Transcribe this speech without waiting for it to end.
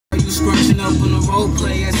was scrunching up on the role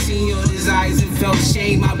play. I seen on his eyes and felt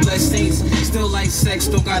shame. My blood stains, still like sex,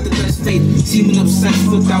 don't got the best faith. Seeming obsessed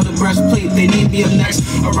without a breastplate. They need me up next.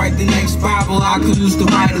 I'll write the next Bible. I could use the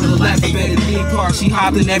right or the left. Better theme park. She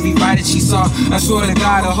hopped in every ride that she saw. I swear to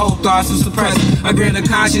God, her whole thoughts were suppressed. I grant her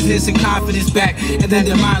consciousness and confidence back, and then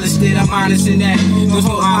demolished it. I'm honest in that. There's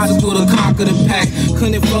no obstacle to conquer the pack.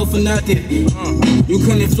 Couldn't flow for nothing. You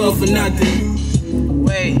couldn't flow for nothing.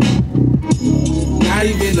 Wait. Not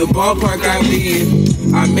even the ballpark I be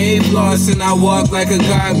in. I made flaws and I walk like a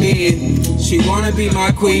god being. She wanna be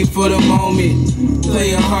my queen for the moment.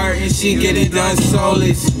 Play her heart and she get it done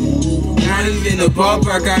soulless. Not even the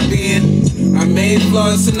ballpark I be in. I made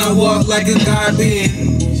flaws and I walk like a god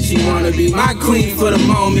being. She wanna be my queen for the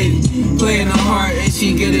moment. Playing her heart and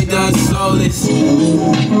she get it done soulless.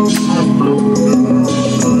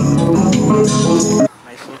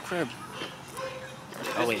 Nice little crib.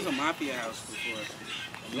 Oh wait. This was a mafia house before.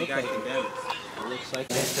 We got condemned. It looks like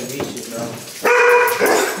nice to meet you, bro.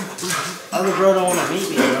 Other bro don't wanna meet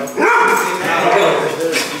me, bro.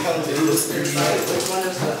 Which one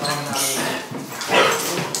is the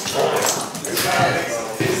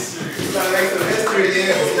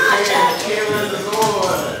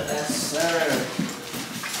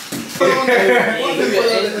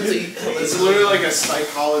It's literally like a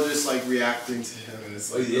psychologist like reacting to him, and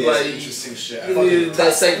it's like, like interesting shit.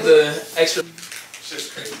 That's like the extra. Shit's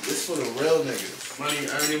crazy. This for the real niggas. Money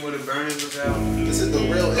earning with the burners was out. This is the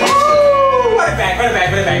real. Run it back.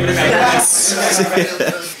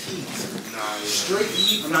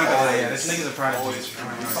 Straight. I'm not gonna lie, yeah, this nigga's a prodigy.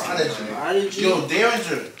 Prodigy. Yo,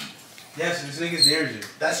 Derringer. Yes, this nigga's Derringer.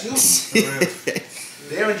 That's you.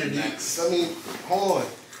 Derringer next. I mean, hold on.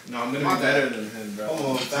 No, I'm gonna be better than him, bro. Hold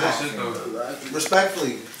on,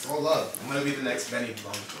 respectfully, it's all love. I'm gonna be the next Benny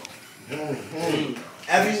Blanco.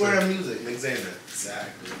 Everywhere in music, Nick Xander.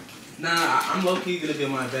 Exactly. Nah, I'm low-key gonna get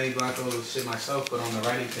my Benny Blanco shit myself, but on the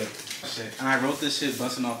writing tip. Shit. And I wrote this shit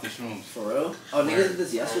busting off the shrooms. For real? Oh, niggas did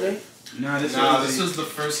this yesterday? Nah, this was the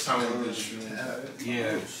first time we did shrooms.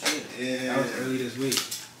 Yeah. Yeah. That was early this week.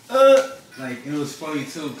 Like, it was funny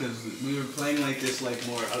too, because we were playing like this, like,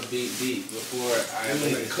 more upbeat beat before I in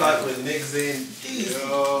the cut with Nick Xander.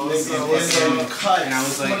 Yo, what's up? Cut. And I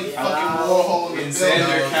was like, fucking Warhol in the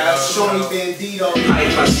Xander Castle. Shawny Bandit.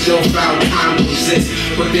 I still found time to resist,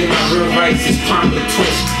 but then my real rights is prime to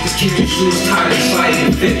twist. Just keep your shoes tight and slide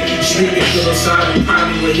and fit. She didn't feel aside and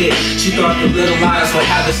probably would hit. She thought the little lies would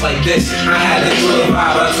have us like this. I had the real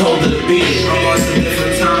vibe, I told her to beat it. I'm on a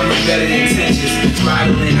different time with better intentions.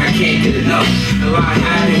 Rattling, I can't get enough. A lot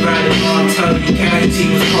happened, right along, tell you casualty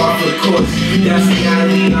was par for the course. That's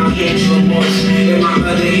reality, I'll hand you a remorse. In my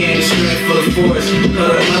other hand, is strength for the force.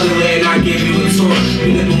 Cut another land, I give you a tour.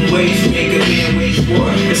 Minimum wage, make a man wage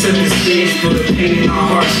war. It's set the stage for the pain in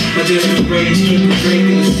our hearts. I just the rage, keep a drink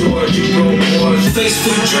in the storage. You broke wars, face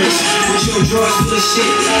full of drinks. With your drawers full of shit,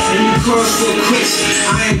 and you cross full of quits.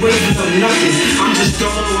 I ain't waiting for nothing, I'm just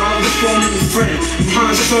dolo, I was forming a friend.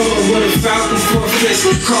 Han Solo with a falcon for a fist.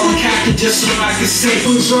 Call a captain just so I can say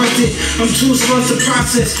exhausted. I'm too slow to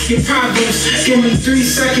process your problems. Give me 3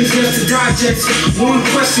 seconds just to digest. One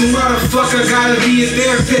question, why the fuck I gotta be a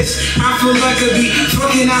therapist? I feel like I be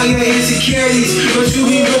fucking out your insecurities, but you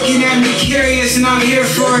be looking at me curious and I'm here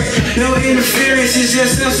for it. No interference, it's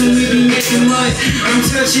just us when we be making mud. I'm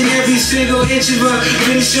touching every single inch of her.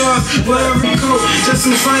 Finish off whatever coat. Just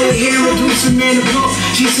some fire here, reduce a man to blow.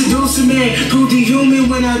 She seduce a man, prove the human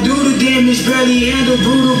when I do the damage. Barely handle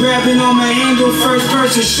brutal, grabbing on my handle, first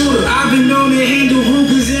person shooter. I've been known to handle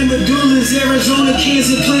Rugers and Medullas. Arizona,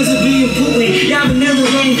 Kansas, plans of being Putin. Y'all vanilla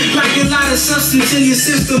rain, like a lot of substance in your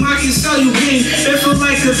system. I can sell you game. It feel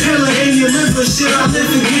like a pillar in your liver. Shit, I live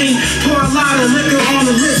for game. Pour a lot of liquor on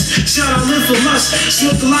the lips. Shot, I live for lust.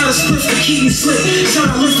 Smoke a lot of spliffs to keep me slick. Shot,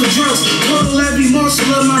 I live for drugs. Total every morsel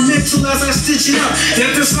of my mental as I stitch it up.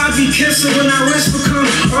 Let the sloppy kisser when I whisper come.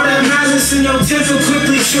 All that malice in your temper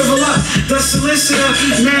quickly shrivel up. The solicitor,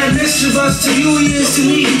 mad mischievous. To you he is, to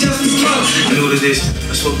me he just a plug. New to this,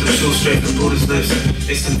 I spoke the truth straight from Buddha's lips.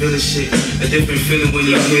 It's the village shit, a different feeling when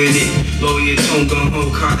you're hearing it. Lower your tone, gon'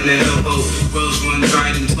 hold cotton and elbow. Rose run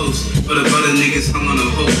dried and toast, but the butter niggas hung on a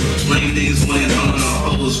hoe. Lame niggas went hung on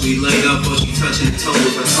a hoes. We laid up while she touching toes.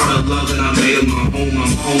 I taught her love and I made her my home.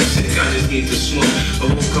 I'm homesick, I just need to smoke.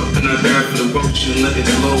 I woke up and I grabbed for the roach and let it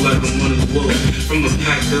blow like I'm one of the wolves. From a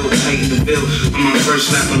pack bill, tighten the bill. On my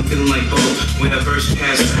first lap, I'm feeling like oh. When I burst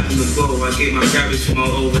past having the glow, I gave my garbage from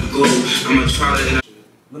all over the globe. I'ma try it and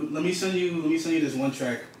let me send you this one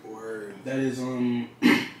track. Word. That is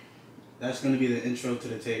that's gonna be the intro to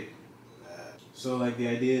the tape. So like the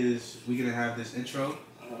idea is we're gonna have this intro,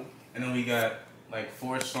 and then we got like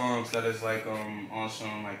 4 songs that is like on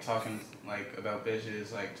some like talking like about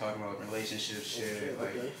bitches, like talking about relationship shit,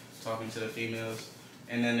 like talking to the females.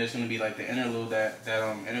 And then there's gonna be like the interlude that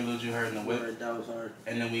interlude you heard in the whip. That was hard.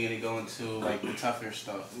 And then we're gonna go into like the tougher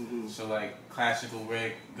stuff. So like classical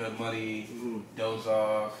Rick, Good Money, Doze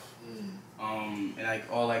Off, and like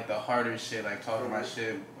all like the harder shit, like talking about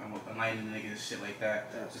shit, enlightening niggas, shit like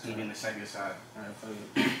that. It's gonna be in the second side.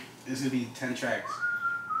 It's gonna be 10 tracks.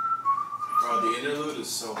 Bro, the interlude is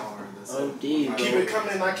so hard. That's bro. Keep it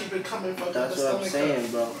coming, I keep it coming. Fuck That's what I'm saying,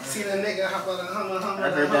 bro. See the nigga, hop on a hummer. I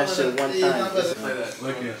heard that shit one time. Play that.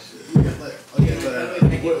 Look at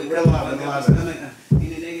We're live.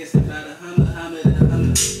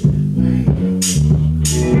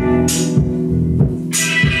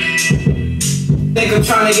 I'm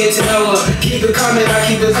trying to get to know her. Keep it coming, I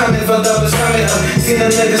keep it coming, fucked up his stomach. Seen a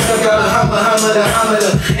nigga stuck out a hummer.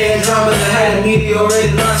 Andromeda had a meteor already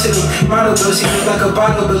launching him. Model girl, she look like a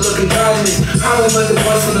bottle, but look androgynous. Hollering with the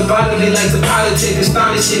boys from the bottom, they like to politic.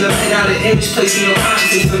 Astonishing, I made out an image, placing no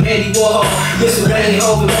consciousness from Andy Warhol. Listen, Randy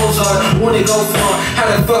Hope and Mozart, when it go far. How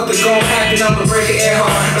the fuck the gon' happen, I'ma break it air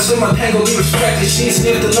hard. I swear my pen gon' be respected, she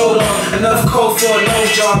sniffed the load off. Enough cold for a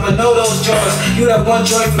nose jar, but know those jars. You have one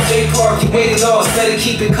joint from J Park, you waited all. Better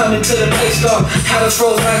keep it coming to the place stop. How it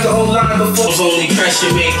froze like the old line before. Only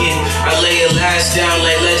pressure making. I lay a last down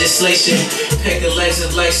like legislation. Pick the legs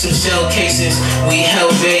up like some shell cases. We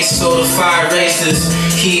hell based, so the fire races.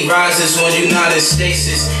 Heat rises when you not in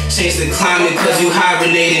stasis. Change the climate cause you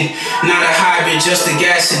hibernating. Not a hybrid, just a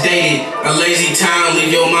gas sedated. A lazy town,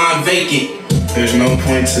 leave your mind vacant. There's no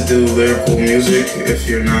point to do lyrical music if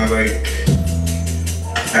you're not like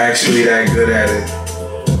actually that good at it.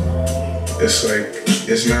 It's like,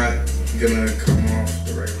 it's not gonna come off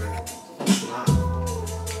the right way. It's not.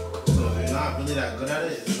 So if you're not really that good at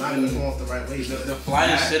it, it's not gonna come off the right way. The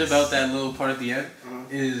flyest shit about that little part at the end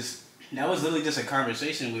is that was literally just a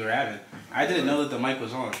conversation we were having. I didn't know that the mic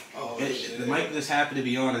was on. The mic just happened to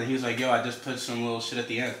be on, and he was like, "Yo, I just put some little shit at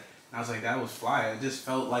the end." And I was like, "That was fly." It just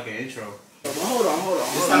felt like an intro. Hold on.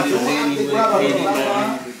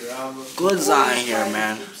 Goods out here,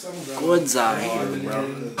 man. Goods out here,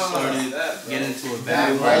 bro. Started getting into a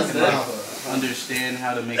better way to like understand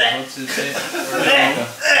how to make hooks and shit.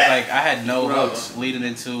 Like I had no hooks leading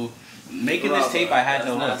into making this tape. I had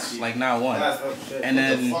no hooks, like not one. And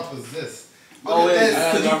then what the fuck was this? oh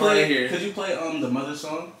wait, could you play the Mother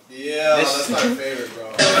song? Yeah, that's my favorite,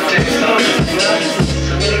 bro.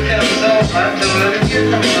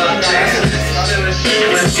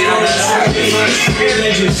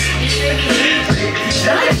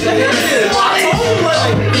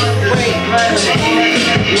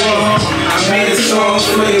 I made a song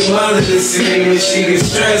for your mother to sing when she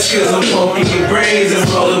gets stressed cause I'm poking your brains and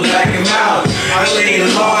rolling back and out. I laid it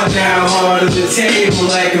hard down, hard on the table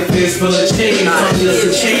like a fist full of change. I'm just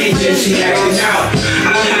a change and she acting out.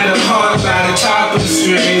 I had a heart by the top of the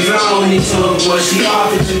strings. I only took what she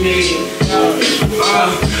offered to me.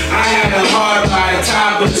 I had a heart by the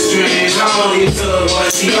top of the strings. I only took what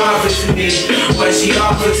she offered to me. What she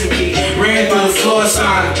offered to me. Ran through the floor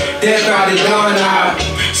sign, death out the door now.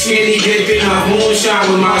 Skinny dipping off moonshine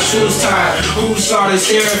with my shoes tied. Who started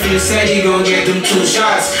staring and said he gon' get them 2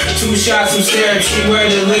 shots. 2 shots from staring. She wear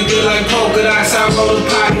the liquor like polka dots. I roll the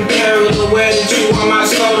pot and barrel the way that you on my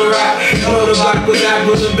shoulder rap. Know the block with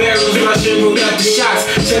apples and barrels. Rushing, move up the shots.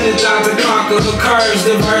 Send it out to conquer her curves.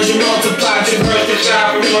 The version multiply. Traverse the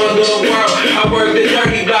shop from all over the world. I work the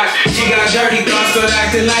dirty block. She got dirty thoughts, but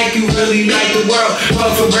acting like you really like the world.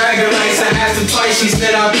 Love for bragging rights. I asked her twice. She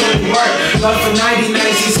said I put in work. Love for 99.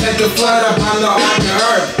 She set the flood up. I'm the art to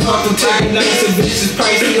her. Talk to taking nights. The bitch's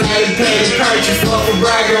price. You had to pay the purchase. Love for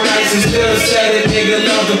bragging rights. And still said it. Nigga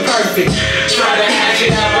love the perfect. Try to hash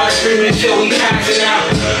it out by screaming till we cash it out.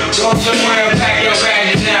 Go somewhere and pack your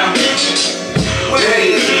baggage now.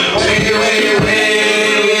 Wait.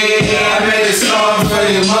 I made a song for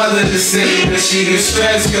your mother to sing, but she gets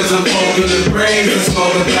stressed cause I'm poking the brains and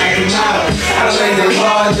smoking black and out. I laid the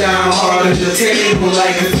hard down, hard on the table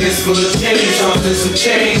like a fist full of change. Offered some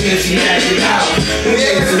change and she acted out. The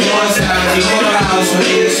niggas in one side, she on the house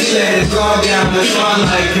with it. She let it go down the sun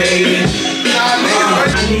like paving.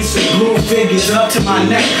 I need some groove figures up to my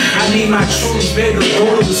neck. I need my truth bigger,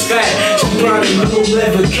 gold was fat. She brought a new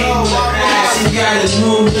liver, came with an ass. She got a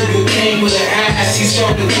new liver, came with an ass. She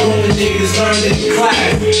spoke the room and niggas learned in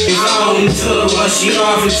class. It's only took what she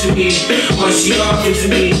offered to me. What she offered to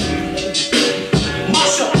me.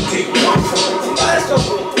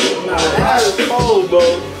 That's cold, bro.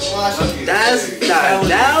 That's not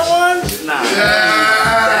that one? Nah.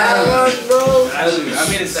 That one, bro. I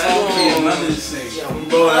made it song for your mother to sing.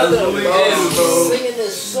 Bro, singing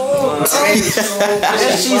this song, bro.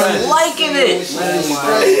 And she's liking it.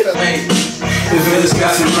 The village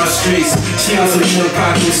got some rough streets. She on some little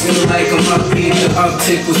pockets, still like a upbeat. The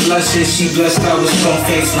uptick was luscious. She blessed I was stone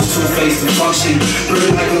face, was two-faced and function.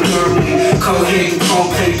 Bird like a mermaid, cold head and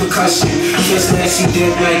cold play percussion. Just like she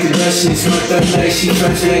did like a Russian. Smart that like she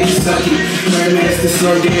touched like Kentucky. Her master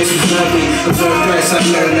slow dance was lovely. Observe press, I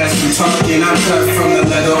learned that from talking. I'm cut from the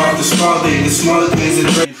leather off the Spalding. The smaller things are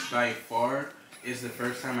great. By far is the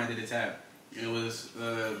first time I did a tap. It was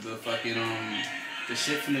the fucking the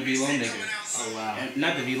shit from the V-Lo nigga. Oh wow. And,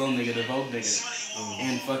 not the V-Lo nigga, the Vogue nigga.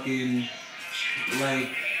 And fucking like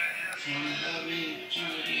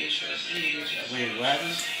wait, what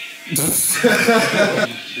happened?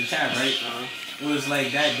 The tap, right? It was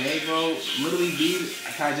like that day, bro. Literally, dude,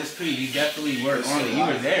 I just pretty. You definitely weren't on it. You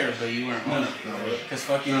were there, but you weren't on it. Cause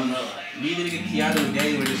fucking me and Keanu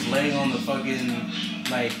Day were just laying on the fucking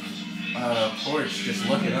like porch, just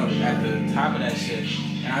looking up at the top of that shit,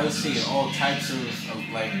 and I was seeing all types of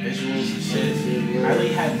like visuals and shit. I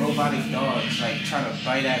really had robotic dogs like trying to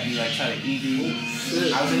bite at me, like trying to eat me.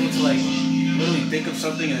 I was able to like literally think of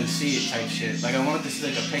something and then see it type shit. Like I wanted to see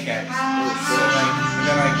like a pickaxe. So like we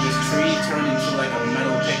got like this tree turned into like a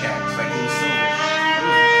metal pickaxe, like it was silver.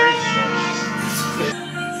 It was crazy, bro.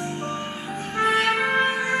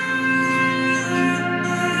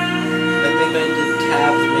 I think I did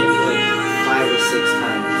tabs maybe like 5 or 6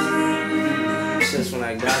 times. Just when I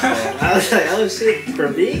got there, I was like, oh shit, for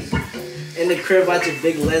me? In the crib watching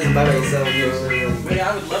Big Lens by myself, bro. Man,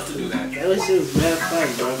 I would love to do that. That shit was mad fun,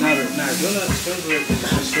 bro. Nah, doing the films with the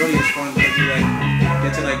story is fun because you like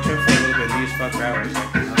get to like trip for a little bit and you just fuck for hours.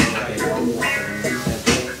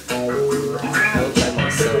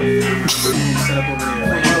 Set up over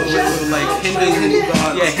there. Like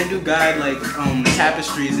Hindu guide like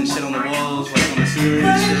tapestries and shit on the walls, like on the ceiling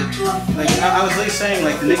and shit. Like I was like saying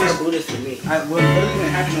like the niggas Buddhist for me. what really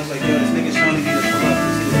happened was like, yo, this nigga's trying to get us pull up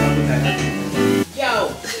because he was fuck with that.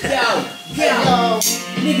 Yo.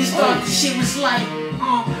 Niggas thought the shit was like,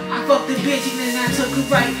 I fucked the bitch and then I took her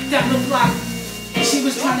right down the block. She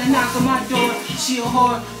was trying to knock on my door, she a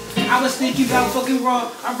whore. I was thinking about fucking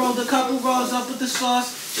raw. I rolled a couple rolls up with the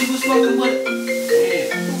sauce. She was fucking with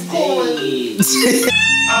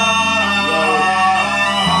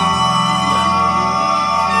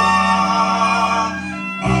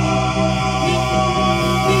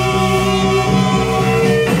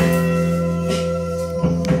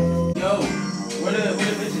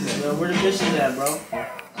Where the bitches at, bro?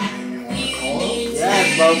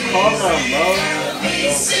 Yes, bro. Call them, bro.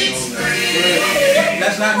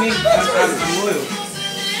 That's not me. I'm loyal.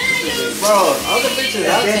 Bro, all the bitches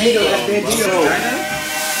out there.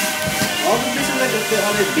 All the bitches that can fit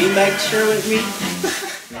on this beanbag chair with me.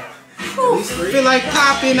 Feel like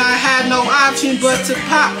popping, I had no option but to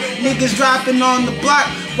pop. Niggas dropping on the block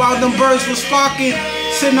while them birds was sparking.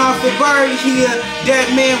 Sitting off the bird here, dead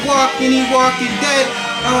man walking, he walking dead.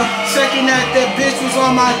 Second that bitch was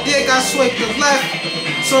on my dick, I swiped the left.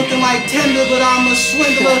 Something like Tinder, but I'm a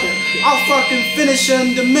swindler. I'll fucking finish her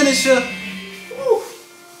and diminish her.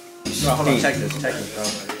 Bro, hold on, check this, bro.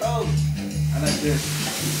 I like this.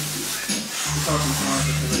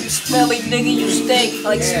 Smelly nigga, you stink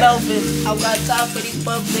like Smelvin. I got time for these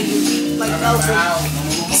bump niggas like Melvin.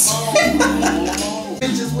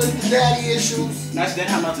 Bitches with the daddy issues. That's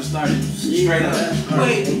how I'm about to start it. Straight up.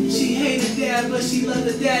 Wait, she hated dad, but she loved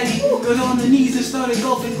her daddy. Got on the knees and started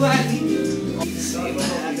golfing gladly.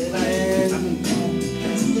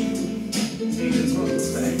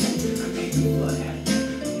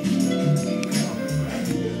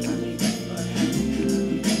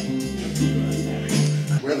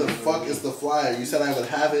 Where the fuck is the flyer? You said I would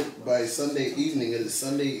have it by Sunday evening. It is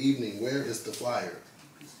Sunday evening. Where is the flyer?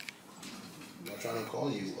 I'm not trying to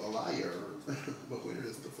call you a liar, but where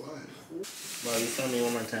is the flyer? Bro, you tell me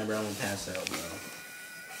one more time, bro. I'm gonna pass out, bro.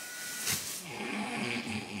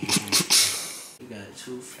 You got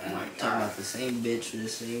 2 fat. Talking about the same bitch for the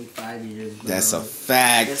same 5 years, bro. That's a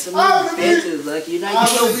fact. That's some bitches, like you're not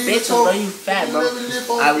no bitch, bro. You fat, bro.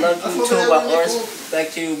 I love you too, but all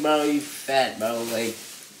respect to you, bro. You fat, bro. Like,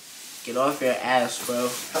 get off your ass, bro.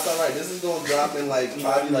 That's alright. This is gonna drop in like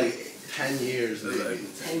probably like 10 years, maybe.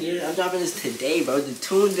 10 years? I'm dropping this today, bro. The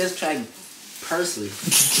tune this track personally.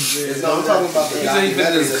 No, I'm talking about the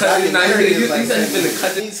documentary.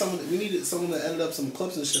 We needed someone to edit up some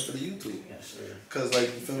clips and shit for the YouTube. Yeah, sure. Cause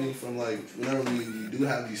like, you feel me, from like, whenever we do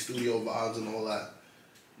have these studio vibes and all that,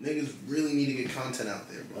 niggas really need to get content out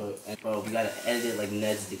there, bro. Bro, we gotta edit it like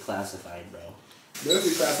Ned's Declassified, bro. Ned's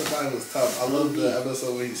Declassified was tough. I love the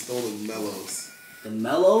episode where he stole the mellows. The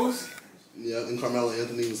Mellows? Yeah, and Carmelo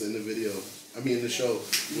Anthony was in the video. I mean, in the show.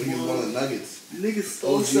 When he was one of the Nuggets. Niggas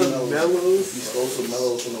stole OG some Mellows. He stole some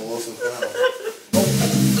Mellows from the Wilson Foul.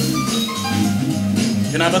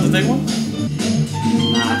 You're not about to take one?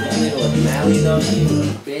 Nah, that nigga was Mally though. He would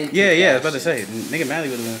have been. Yeah, I was about to say. Nigga Mally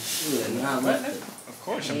would have been. Nah, what? Of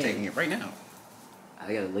course, I'm taking it right now.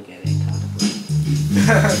 I gotta look at it and contemplate.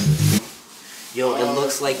 Yo, it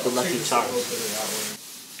looks like the Lucky Charms.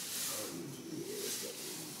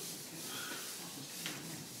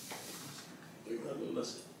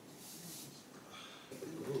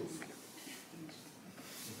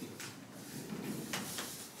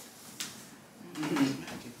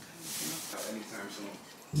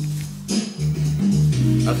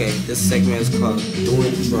 Okay, this segment is called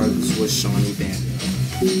Doing Drugs with Shawny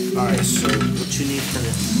Bandit. Alright, so what you need for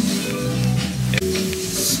this?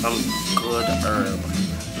 Some good herb.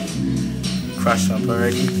 Crush up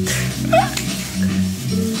already.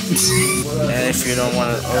 And if you don't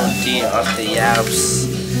want to OD off the yaps,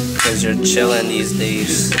 because you're chilling these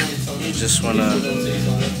days, you just want to...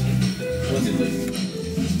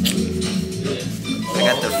 I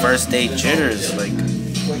got the first day jitters, like...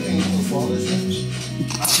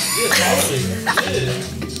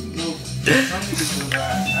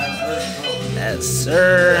 Yes,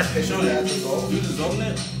 sir.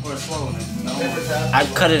 I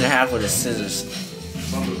cut it in half with the scissors.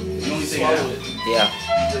 Yeah.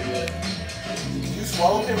 You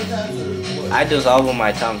swallow paper towels or what? I dissolve with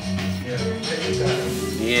my tongue.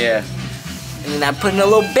 Yeah. And then I put in a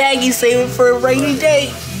little baggie, save it for a rainy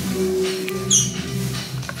day.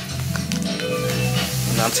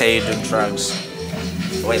 And I'll tell you the drugs.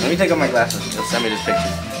 Wait, let me take off my glasses. Just send me this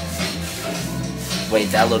picture.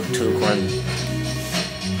 Wait, that looked too corny.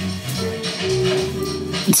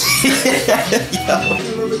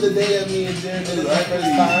 Remember the day that me and Jared did our first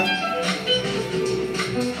time?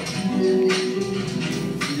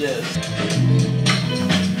 Yes.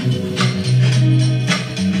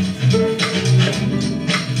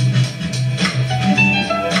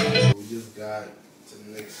 We just got to the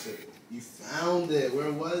next shit. You found it.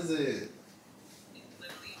 Where was it?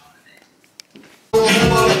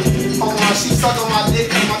 Hold on, she suck on my dick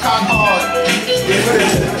and my cock hard.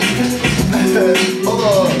 Hold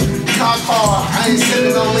on, cock hard. I ain't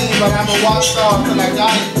sipping no lean, but I'm a rock star, cause I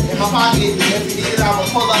got it in my pocket. If you need it, I'ma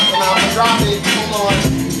pull up and I'ma drop it. Hold on,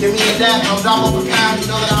 give me a dap, I'll drop up a pound. You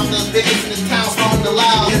know that I'm the biggest in this town, flowing the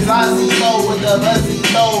loud. It's Ozzy low with the Buzzy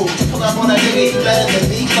low. Pull up on that nigga, he better than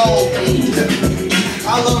Nico.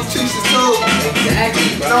 I love chicks too.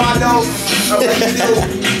 Exactly, bro. No, I don't. I really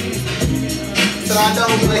do. So I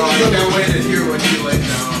don't like you. I can't wait to hear what you lay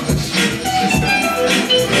down.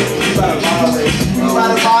 You about to violate. You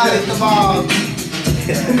about to violate the ball.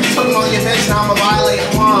 Took him on your bench, now I'ma violate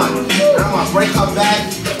him on. I'm gonna break her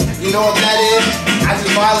back. You know what that is? I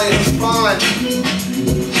just violated her spawn.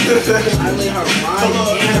 Violate her mind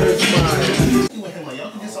and her spine. You went him like,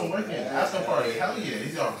 y'all can get some work in. After party, hell yeah,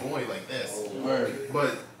 he's our boy like this.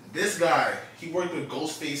 But this guy, he worked with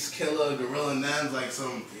Ghostface Killer, Gorilla Nams, like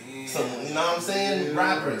some, you know what I'm saying,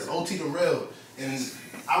 rappers, OT the Real. And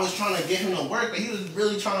I was trying to get him to work, but he was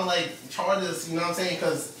really trying to like charge us, you know what I'm saying,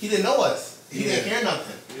 because he didn't know us. He didn't hear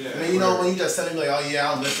nothing. And then, you know, when you just send him like, oh yeah,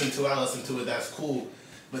 I'll listen to it, that's cool.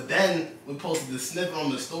 But then we posted the snippet on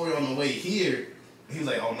the story on the way here, and he was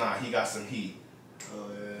like, oh nah, he got some heat. Oh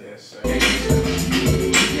yeah. Yes, sir.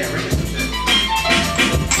 Yeah, right.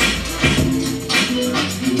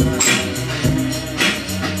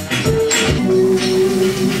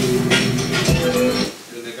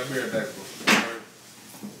 Nick, I'm here back.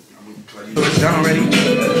 It's done already.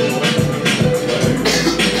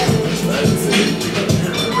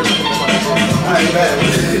 Alright, man.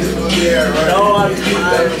 Yeah, right. No, I'm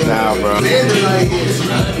tired. Nah, bro. Man, like,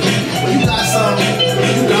 well, you got some.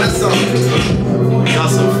 Got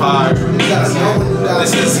some fire. You got some.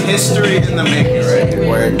 This is history in the making right here.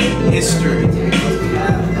 Word. History.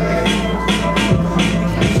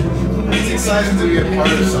 It's exciting to be a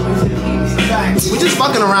part of something. We just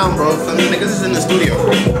fucking around, bro. I mean, niggas is in the studio.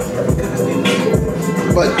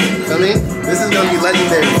 But, I mean, this is gonna be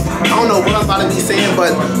legendary. I don't know what I'm about to be saying,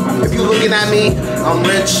 but if you're looking at me, I'm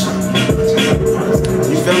rich.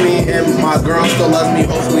 You feel me? And my girl still loves me.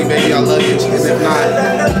 Hopefully, baby, I love you. And if not,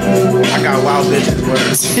 I got wild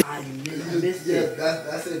bitches. I missed it.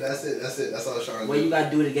 That's it. That's all I was trying to do. Well, you gotta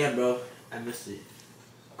do it again, bro. I missed it.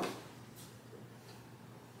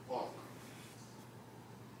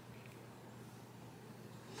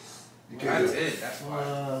 That's it. That's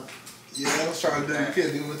why. Yeah, I was trying to do. You can't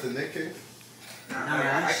do it with the Nick kick.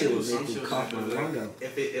 That shit would make you cough my lung up.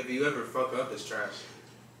 If you ever fuck up, it's trash.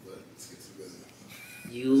 But let's get to business.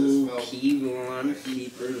 You keep on keeping on my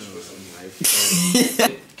phone.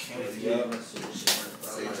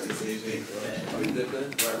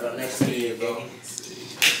 Next to you, bro.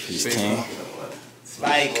 Peace, King.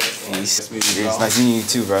 Spike. Peace. It's nice meeting you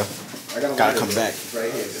too, bro. Gotta come back.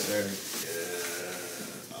 Right here, sir.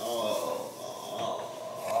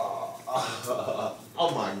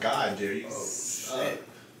 Oh my God, Jerry. With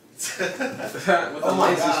the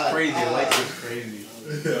lights is crazy. The lights is crazy.